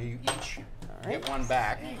 You each get one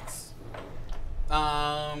back.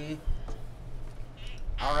 All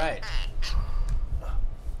right.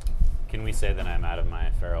 Can we say that I'm out of my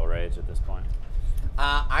feral rage at this point?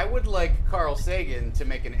 I would like Carl Sagan to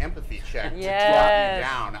make an empathy check to drop Yes. you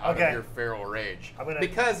down out Okay. of your feral rage. I'm gonna-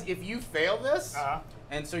 Because if you fail this, Uh-huh.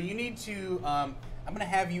 and so you need to, I'm going to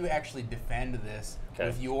have you actually defend this Okay.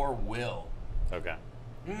 with your will. Okay.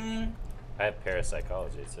 Mm, I have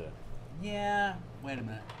parapsychology too. yeah, wait a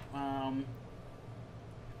minute.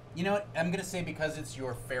 You know what? I'm going to say because it's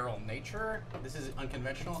your feral nature, this is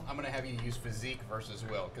unconventional, I'm going to have you use physique versus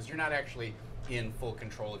will, because you're not actually in full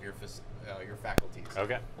control of your faculties.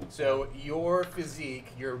 Okay. So your physique,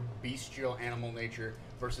 your bestial animal nature,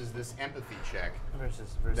 versus this empathy check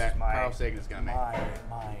Versus that my Carl Sagan is going to make. my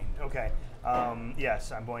mind. Okay.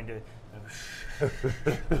 Yes, I'm going to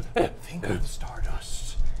think of the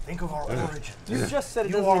Stardust. Think of our origins. You just said it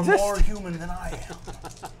You doesn't are exist. more human than I am.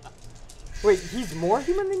 Wait, he's more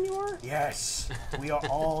human than you are? Yes, we are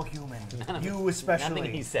all human. You especially.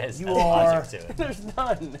 Nothing he says You has are. logic to it. There's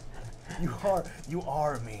none. You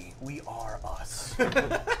are me. We are us.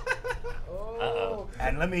 Uh-oh.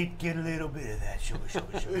 And let me get a little bit of that sugar.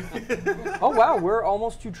 Oh wow, we're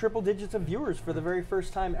almost to triple digits of viewers for the very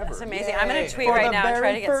first time ever. That's amazing. I'm going to tweet For right the now and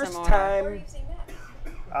try to very get first some more.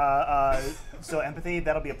 time. So empathy,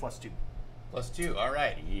 that'll be a +2. +2, all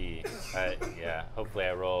right. Yeah. Hopefully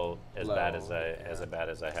I roll as Low. bad as I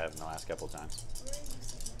have in the last couple times.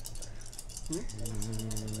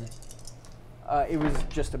 It was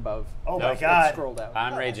just above. Oh No, my it God. Scrolled out.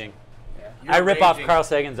 I'm raging. You're I rip off raging. Carl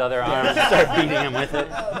Sagan's other arm and start beating him with it.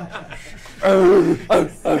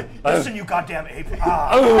 Listen, you goddamn ape.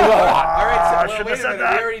 All right, so shouldn't wait have a said minute.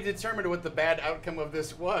 that. We already determined what the bad outcome of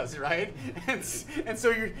this was, right? And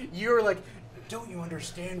so you're like, don't you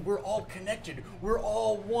understand? We're all connected. We're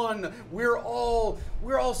all one. We're all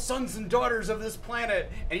sons and daughters of this planet.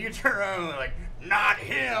 And you turn around and they're like, not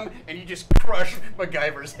him, and you just crush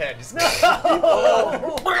MacGyver's head. Just Wait,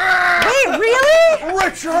 really?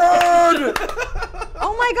 Richard!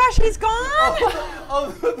 Oh my gosh, he's gone?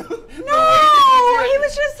 No, he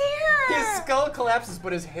was just here. His skull collapses,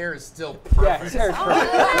 but his hair is still Yeah, perfect. his hair is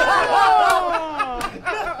perfect.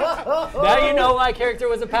 Now you know my character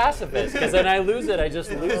was a pacifist, because then I lose it, I just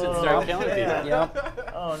lose it and start killing people. Yeah. Yep.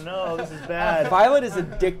 Oh no, this is bad. Violet is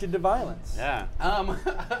addicted to violence. Yeah. I'm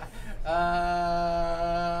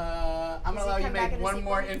gonna allow you to come back make in the one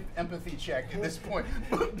more sequel? empathy check at this point.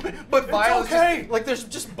 But Violet's okay. just, like there's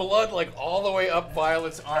just blood like all the way up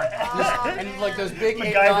Violet's arm, and like those big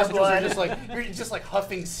eight MacGyver nostrils are blood. just like you're just like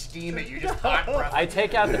huffing steam at you, just hot breath. I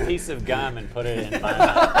take out the piece of gum and put it in my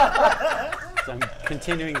mouth. So I'm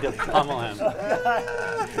continuing to pummel him.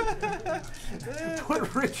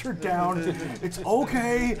 Put Richard down. It's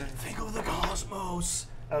okay. Think of the cosmos.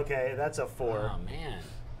 Okay, that's a 4. Oh, man.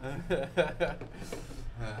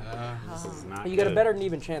 This is not You got a good. better than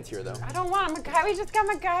even chance here, though. I don't want MacGyver. We just got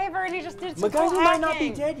MacGyver, and he just did some cool MacGyver might not be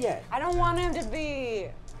hacking. dead yet. I don't want him to be.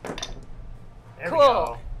 There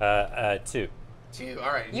Cool. we go. 2. 2.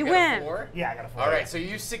 All right. You got a win. 4? Yeah, I got a 4. All right. So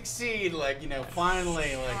you succeed, like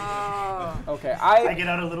finally, like. Oh. Okay, I get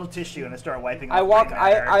out a little tissue and I start wiping. I off walk. my I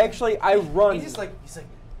hair. actually run. He's like,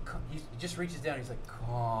 he just reaches down. He's like,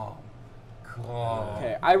 calm.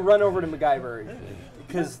 Okay, I run over to MacGyver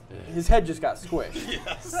because his head just got squished.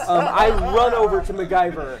 Yes. I run over to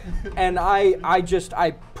MacGyver and I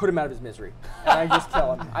put him out of his misery and I just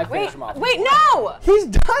kill him. I finish him off. Wait, no! He's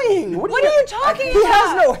dying. What What are you talking He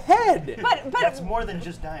has about? no head. But That's more than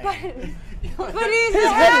just dying. but he's His a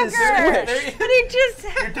head is hacker. squished. But he just.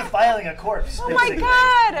 You're defiling a corpse. Oh my basically,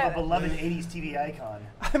 God. of a beloved 80s TV icon.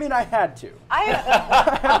 I mean, I had to. I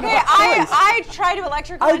tried to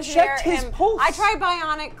electrical I engineer checked his him. pulse. I tried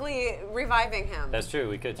bionically reviving him. That's true.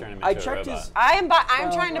 We could turn him I into a checked robot. his I'm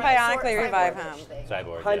trying to Right, bionically cyborg revive him. thing.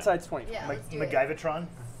 Cyborg. hindsight's 20. Yeah, let's do it. MacGyvertron.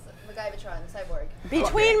 MacGyvertron, cyborg.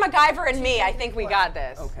 Between MacGyver and me, I think we got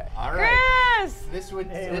this. Okay. All right. Chris! This would,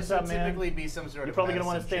 Hey, this what's up, would man? typically be some sort You're of probably gonna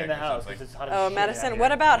want to medicine stay in the check or house something. because it's hot as Oh, shit medicine. out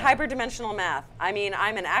What here. about hyperdimensional math? I mean,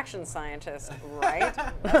 I'm an action scientist, right?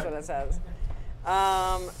 That's what it says.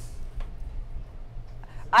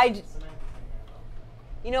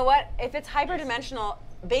 You know what? If it's hyperdimensional,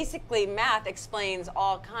 basically math explains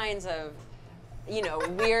all kinds of,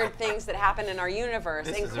 weird things that happen in our universe,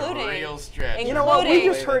 This including is a real stretch. You know what? We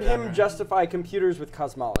Including- just heard him justify computers with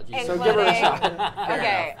cosmology. So give her a shot.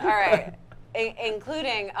 Okay, all right.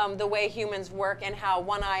 Including the way humans work and how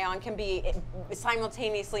one ion can be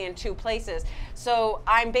simultaneously in two places. So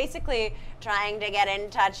I'm basically trying to get in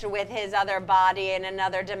touch with his other body in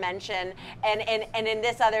another dimension. And in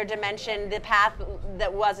this other dimension, the path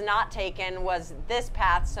that was not taken was this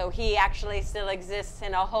path. So he actually still exists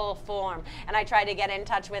in a whole form. And I try to get in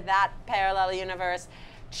touch with that parallel universe,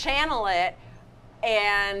 channel it,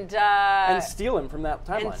 and steal him from that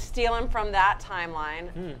timeline. and steal him from that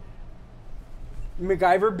timeline.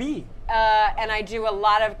 MacGyver B. And I do a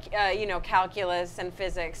lot of, calculus and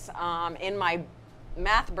physics in my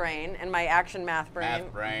math brain, in my action math brain.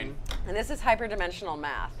 Math brain. And this is hyperdimensional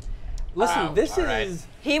math. Listen, Wow, this all right. is.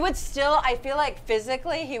 He would still, I feel like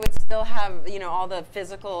physically, he would still have, all the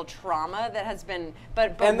physical trauma that has been,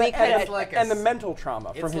 but And we the, could. and, like and a the mental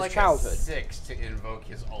trauma from It's his like childhood. a 6 to invoke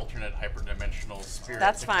his alternate hyperdimensional spirit.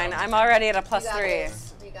 That's to fine. come I'm to- already at a You +3. got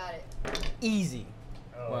this. You got it. Easy.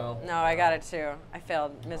 Oh. Well. No, I got it too. I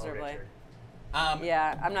failed miserably. Richard.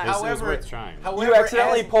 Yeah, I'm not. This is However, worth trying. You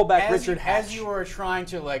accidentally pull back as Richard as Hatch. you were trying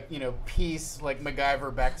to piece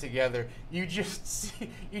MacGyver back together. You just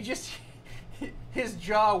his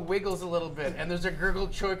jaw wiggles a little bit, and there's a gurgle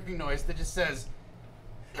choking noise that just says,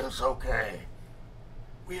 "It's okay.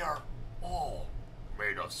 We are all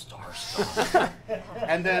made of star stuff."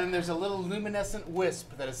 And then there's a little luminescent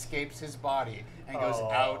wisp that escapes his body and goes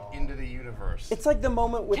out into the universe. It's like the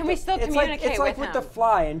moment with. Can we still communicate It's like with with the him?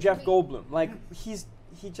 Fly and Jeff Goldblum. Like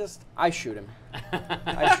I shoot him.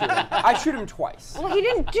 I shoot him twice. Well, he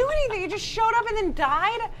didn't do anything. He just showed up and then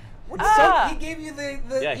died. He gave you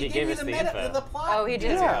the Yeah, he gave us the info. the plot. Oh, he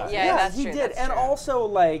did. Yeah, Yeah, that's he true, did. that's And true.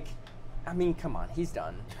 also, I mean, come on, he's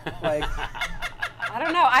done. Like, I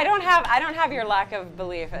don't know. I don't have your lack of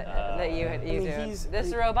belief that you do.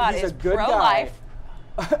 This robot he's is a good pro-life.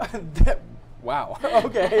 guy. Wow.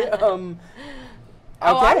 Okay.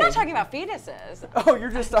 Oh, I'm okay. not talking about fetuses. Oh, you're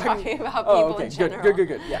just I'm talking, talking about oh, people okay. in Good, general.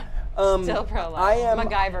 Good. Yeah. Still pro-life. I am.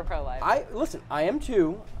 MacGyver pro-life. I am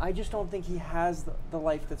too. I just don't think he has the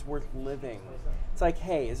life that's worth living. It's like,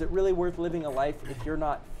 hey, is it really worth living a life if you're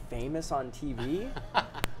not famous on TV?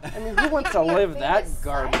 I mean, who wants to live that Famous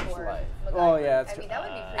garbage cyborg life? MacGyver. Oh yeah, that's I true. mean, that would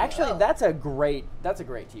be pretty Actually, dope. that's a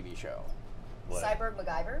great TV show. What? Cyborg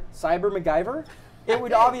MacGyver. Cyber MacGyver. It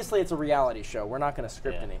would obviously it's a reality show. We're not going to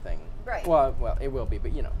script Yeah. anything. Right. Well, it will be,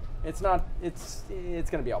 but it's not. It's going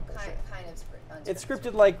to be all bullshit. Kind of unscripted. It's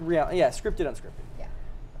scripted like reality. Yeah, scripted, unscripted.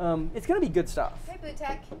 Yeah. It's going to be good stuff. Hey,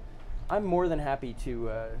 Bootek. I'm more than happy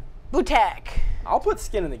to. Butek. I'll put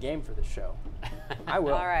skin in the game for this show. I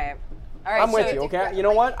will. All right. All right. I'm with so you, okay? You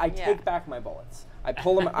know what? I Yeah. take back my bullets. I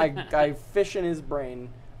pull them. I fish in his brain.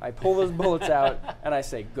 I pull those bullets out, and I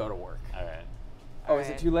say, "Go to work." All right. Oh, is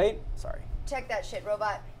it Alright. too late? Sorry. Check that shit,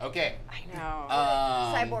 robot. Okay. I know.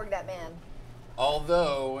 Cyborg that man.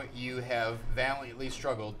 Although you have valiantly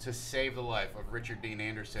struggled to save the life of Richard Dean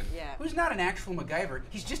Anderson, Yeah. who's not an actual MacGyver,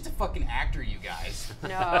 he's just a fucking actor, you guys.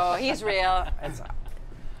 No, he's real.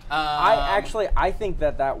 I think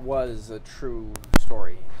that was a true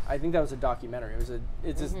story. I think that was a documentary.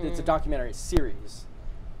 It's a documentary series.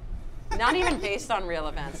 Not even based on real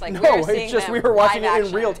events. Like No, we're it's seeing just them we were watching live it in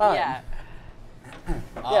action. real time. Yeah.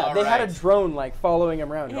 Yeah, they had a Alright. drone following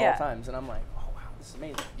him around at Yeah. all times, and I'm like, oh wow, this is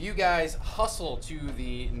amazing. You guys hustle to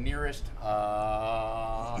the nearest To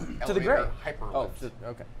the elevator grave. hyperlift. Oh,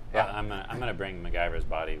 okay. Yeah, I'm gonna bring MacGyver's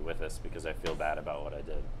body with us because I feel bad about what I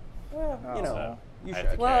did. Well, So, you I have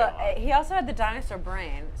should. to Well, carry along. he also had the dinosaur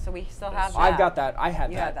brain, so we still have that. I've got that. I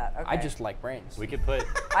had You that. had that, I okay. just like brains. We could put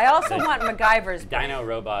I also want MacGyver's brain. Dino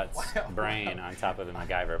Robot's brain on top of the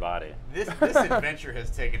MacGyver body. This adventure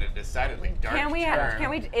has taken a decidedly dark Can we? turn.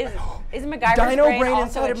 Is MacGyver's Dino brain brain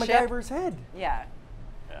also inside a of chip? MacGyver's head. Yeah.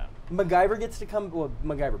 Yeah. MacGyver gets to come. Well,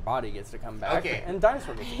 MacGyver body gets to come back. Okay. And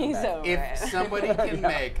Dinosaur gets to come He's back. over If it. somebody can Yeah.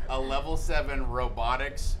 make a level 7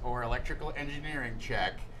 robotics or electrical engineering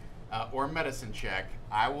check or medicine check,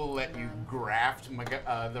 I will let you graft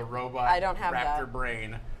the robot I don't have raptor that.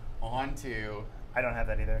 brain onto. I don't have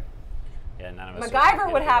that either. Yeah, none of us. MacGyver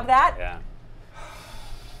would have that. Yeah.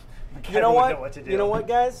 You know I wouldn't what? know what to do. You know what,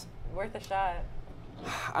 guys? Worth a shot.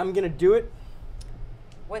 I'm gonna do it.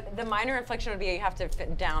 What the minor infliction would be, you have to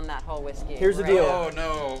fit down that whole whiskey. Here's the right? deal. Oh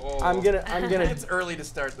no! Oh. I'm gonna. It's early to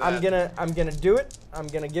start that. I'm gonna do it. I'm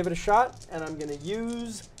gonna give it a shot, and I'm gonna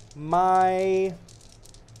use my.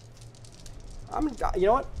 You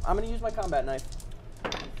know what? I'm gonna use my combat knife.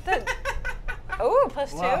 Oh,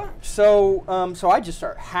 +2. Wow. So I just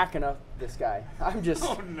start hacking up this guy. I'm just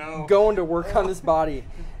going to work on this body,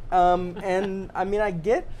 and I mean I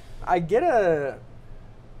get a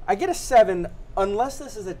 7 unless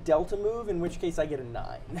this is a delta move, in which case I get a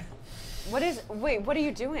 9. Wait, what are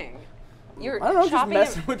you doing? You're I don't know, just chopping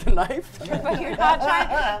messing with the knife. but you're not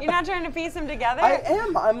trying to piece them together? I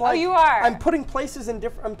am. I'm like. Oh, you are. I'm putting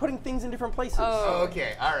I'm putting things in different places. Oh.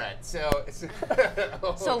 Okay, all right. So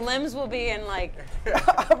So limbs will be in like.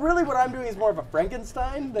 Really, what I'm doing is more of a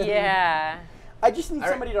Frankenstein. Than Yeah. I just need All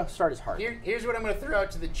somebody to start his heart. here's what I'm going to throw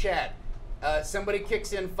out to the chat. Somebody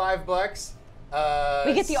kicks in $5.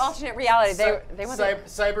 We get the alternate reality. They want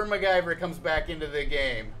Cyber MacGyver comes back into the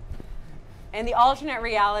game. and the alternate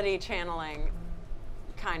reality channeling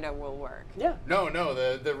kind of will work. Yeah. No,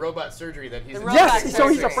 the robot surgery that he's. The in robot Yes. So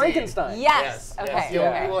he's a surgery. Frankenstein. Yes. Okay.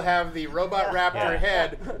 Yes. You will have the robot raptor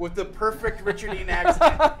head with the perfect Richard E.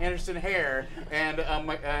 Anderson hair and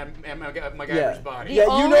MacGyver's body. Yeah. You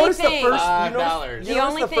only notice the thing- first. $5. You notice The the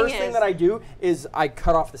only first thing thing is- that I do is I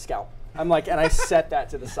cut off the scalp. I'm like, and I set that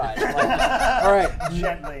to the side. I'm like, all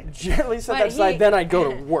right, gently set But that aside. he- Then I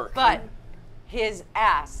go to work. But his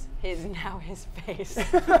ass is now his face.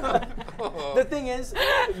 The thing is,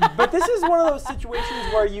 but this is one of those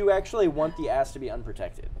situations where you actually want the ass to be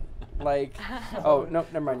unprotected. Like, oh no,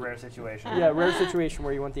 never mind. Rare situation. Yeah, rare situation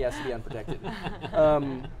where you want the ass to be unprotected.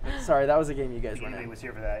 Sorry, that was a game you guys were Community in. was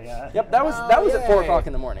here for that. Yeah. Yep, that was at 4 yay. o'clock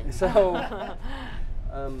in the morning. So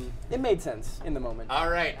it made sense in the moment. All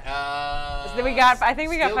right. So we got- I think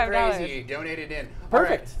we got Still $5. Crazy donated in. Perfect. All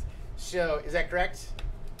right. So is that correct,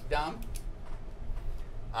 Dom?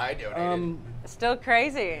 I donated. Still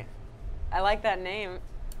crazy. I like that name.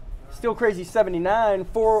 Still crazy 79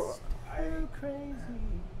 for. Crazy.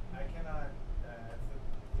 I cannot.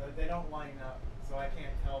 They don't line up, so I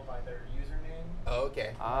can't tell by their username. Oh,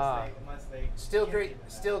 okay. Unless they Still can't great. give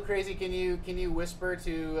that. Still crazy. Can you whisper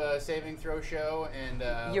to Saving Throw Show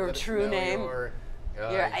and Your let us true know name? Your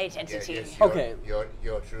identity. yes, Okay.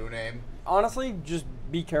 Your true name. Honestly, just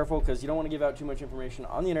be careful because you don't want to give out too much information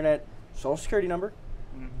on the internet. Social security number,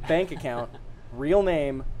 bank account, real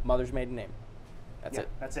name, mother's maiden name. That's it.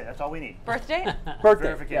 That's it. That's all we need. Birthday? Birthday.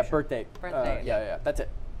 Verification. Yeah, birthday. Birthday. Yeah. That's it.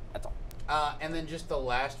 That's all. And then just the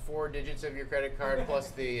last 4 digits of your credit card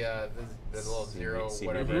plus the little zero, CVV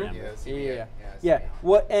whatever. number. Yeah, Yeah. CVV. Yeah.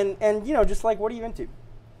 What and just like, what are you into?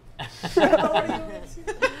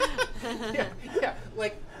 yeah,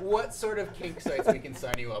 like what sort of kink sites we can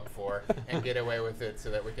sign you up for and get away with it so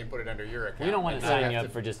that we can put it under your account. We don't want and to not sign have you to-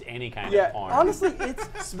 up for just any kind Yeah. of porn. Honestly, it's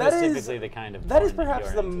Specifically the kind of that is porn perhaps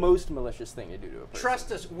you're the into. most malicious thing to do to a person.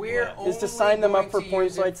 Trust us, we're What? only Is to sign them up going for to porn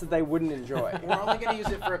use it- sites that they wouldn't enjoy. We're only going to use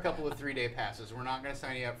it for a couple of 3-day passes. We're not going to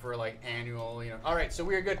sign you up for like annual, All right, so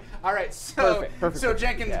we're good. All right, so Perfect, so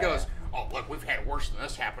Jenkins yeah, goes, yeah. "Oh, look, we've had worse than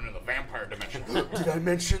this happen in the vampire dimension." Did I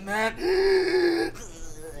mention that?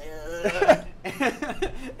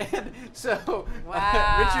 and so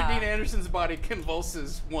Wow. Richard Dean Anderson's body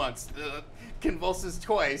convulses once, convulses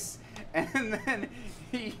twice, and then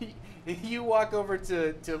you walk over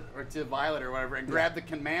to Violet or whatever and grab the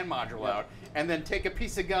command module out, and then take a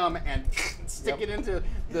piece of gum and stick it into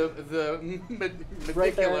the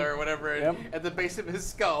Right there. medicula or whatever at the base of his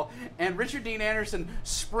skull. And Richard Dean Anderson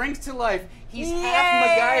springs to life. He's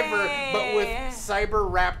half MacGyver, but with cyber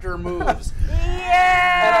raptor moves.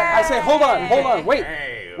 And I say, hold on, wait.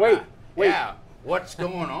 Hey, Wait. Yeah, what's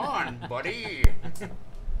going on, buddy?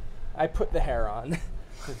 I put the hair on.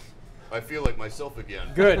 I feel like myself again.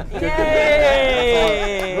 Good.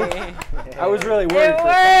 Yay! I was really worried. It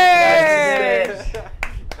for worked!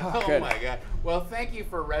 Oh Good. my god. Well, thank you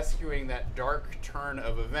for rescuing that dark turn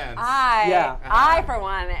of events. I, for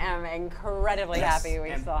one, am incredibly happy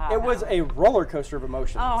we still have It was him. a roller coaster of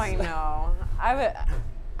emotions. Oh, I know.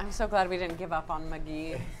 I'm so glad we didn't give up on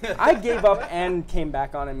McGee. I gave up and came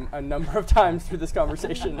back on him a number of times through this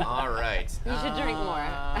conversation. All right. You should drink more.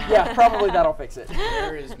 Yeah, probably that'll fix it.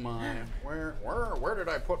 Where is my where did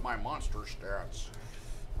I put my monster stats?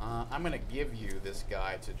 I'm gonna give you this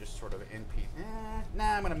guy to just sort of NP.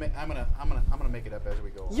 Nah, I'm gonna make it up as we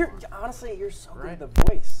go. Honestly, you're so Right. good at the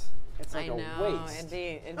voice. It's like I a know. waste. It'd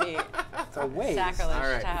be It's a waste. sacrilege All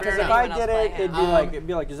right, to have fair Because if enough. I anyone else did play it, him. it'd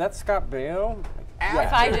be like, is that Scott Baio? Like,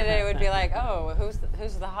 If I did it, it would be like, oh, who's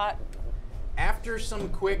the hot After some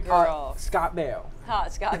quick girl? Scott Baio.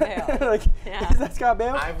 Hot Scott Bale. Like, Yeah. Is that Scott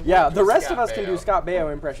Baio? I've Yeah, worked the with rest Scott of us can do Baio. Scott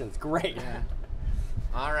Baio impressions. Great. Yeah.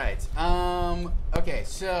 All right. Okay.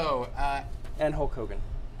 So And Hulk Hogan.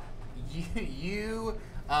 you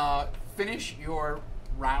finish your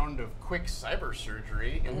round of quick cyber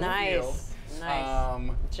surgery in the field.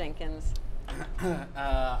 Nice. Jenkins.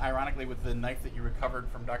 Ironically, with the knife that you recovered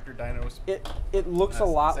from Dr. Dino's. It looks a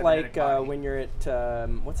lot cybernetic like body. when you're at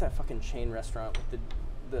what's that fucking chain restaurant with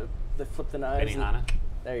the flip the knives. Benihana?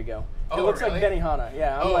 There you go. Oh, it looks really? like Benihana.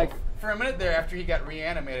 Yeah, I'm like. For a minute there, after he got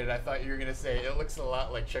reanimated, I thought you were gonna say it looks a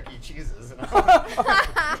lot like Chuck E. Cheese's. Boy.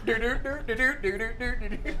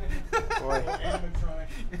 Animatronic.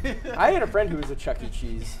 I had a friend who was a Chuck E.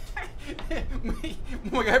 Cheese.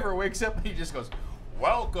 MacGyver wakes up and he just goes,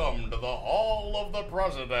 "Welcome to the Hall of the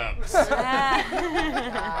Presidents. Gosh.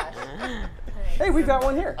 Hey, we've got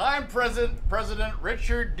one here. I'm President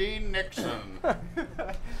Richard D. Nixon."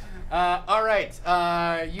 All right,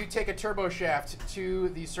 you take a turbo shaft to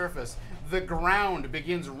the surface. The ground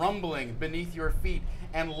begins rumbling beneath your feet,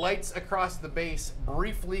 and lights across the base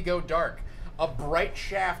briefly go dark. A bright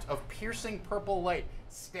shaft of piercing purple light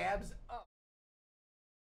stabs up.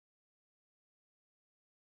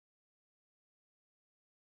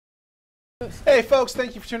 Hey folks,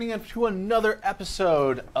 thank you for tuning in to another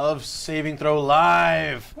episode of Saving Throw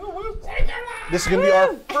Live. This is going to be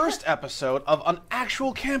our first episode of an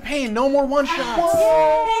actual campaign, no more one-shots.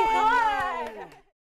 Thank God.